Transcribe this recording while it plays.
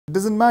It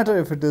doesn't matter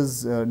if it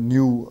is a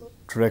new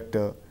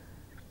director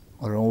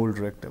or an old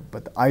director,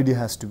 but the idea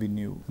has to be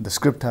new, the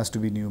script has to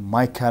be new,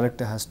 my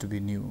character has to be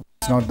new.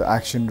 It's not the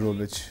action role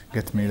which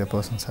gets me the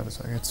person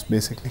satisfied. It's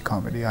basically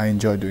comedy. I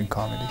enjoy doing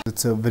comedy.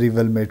 It's a very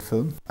well-made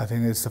film. I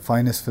think it's the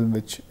finest film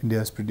which India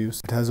has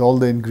produced. It has all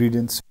the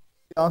ingredients.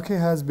 Akshay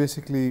has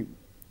basically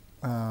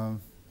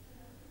 5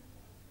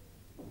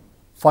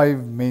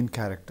 main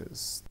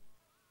characters.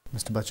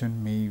 Mr.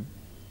 Bachchan, me,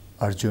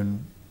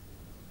 Arjun,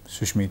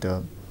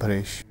 Sushmita,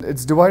 Paresh.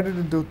 It's divided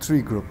into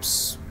 3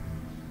 groups.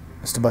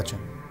 Mr. Bachchan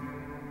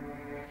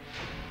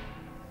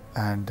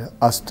and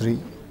us 3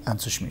 and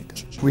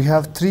Sushmita. We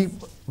have 3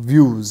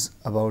 views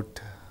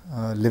about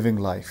living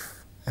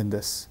life in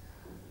this.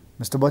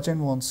 Mr. Bachchan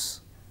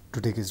wants to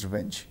take his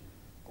revenge.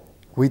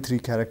 We 3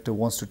 character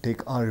wants to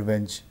take our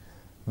revenge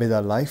with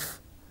our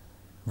life.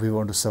 We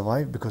want to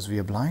survive because we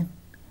are blind.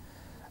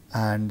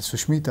 And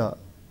Sushmita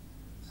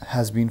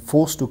has been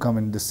forced to come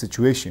in this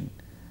situation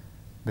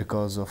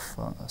because of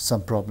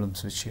some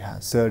problems which she has.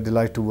 It's a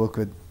delight to work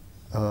with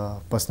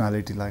a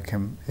personality like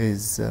him.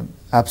 He's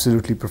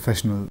absolutely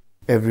professional.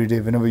 Every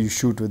day, whenever you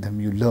shoot with him,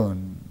 you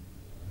learn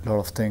a lot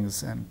of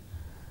things and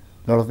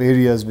a lot of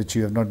areas which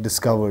you have not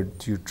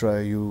discovered.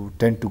 You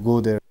tend to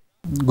go there.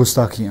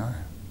 Gustakiyan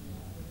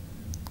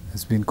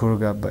has been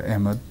choreographed by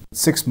Ahmed.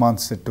 6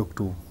 months it took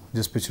to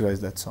just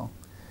picturize that song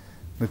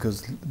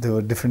because there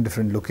were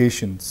different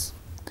locations.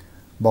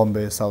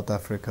 Bombay, South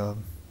Africa,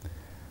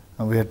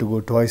 and we had to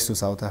go twice to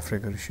South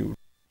Africa to shoot.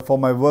 For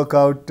my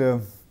workout,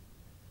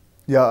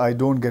 yeah, I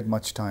don't get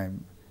much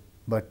time,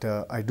 but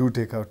I do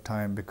take out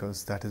time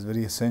because that is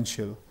very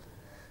essential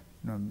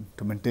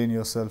to maintain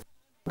yourself.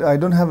 I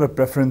don't have a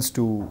preference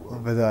to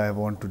whether I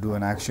want to do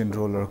an action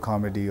role or a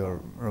comedy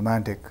or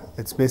romantic.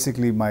 It's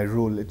basically my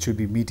role. It should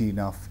be meaty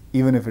enough,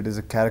 even if it is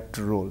a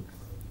character role.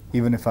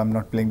 Even if I'm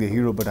not playing the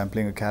hero, but I'm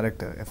playing a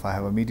character. If I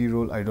have a meaty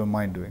role, I don't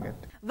mind doing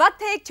it.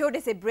 वक्त है एक छोटे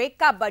से break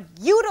का, but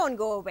you don't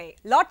go away.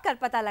 लौट कर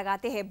पता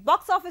लगाते हैं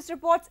box office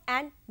reports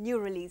and new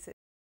releases.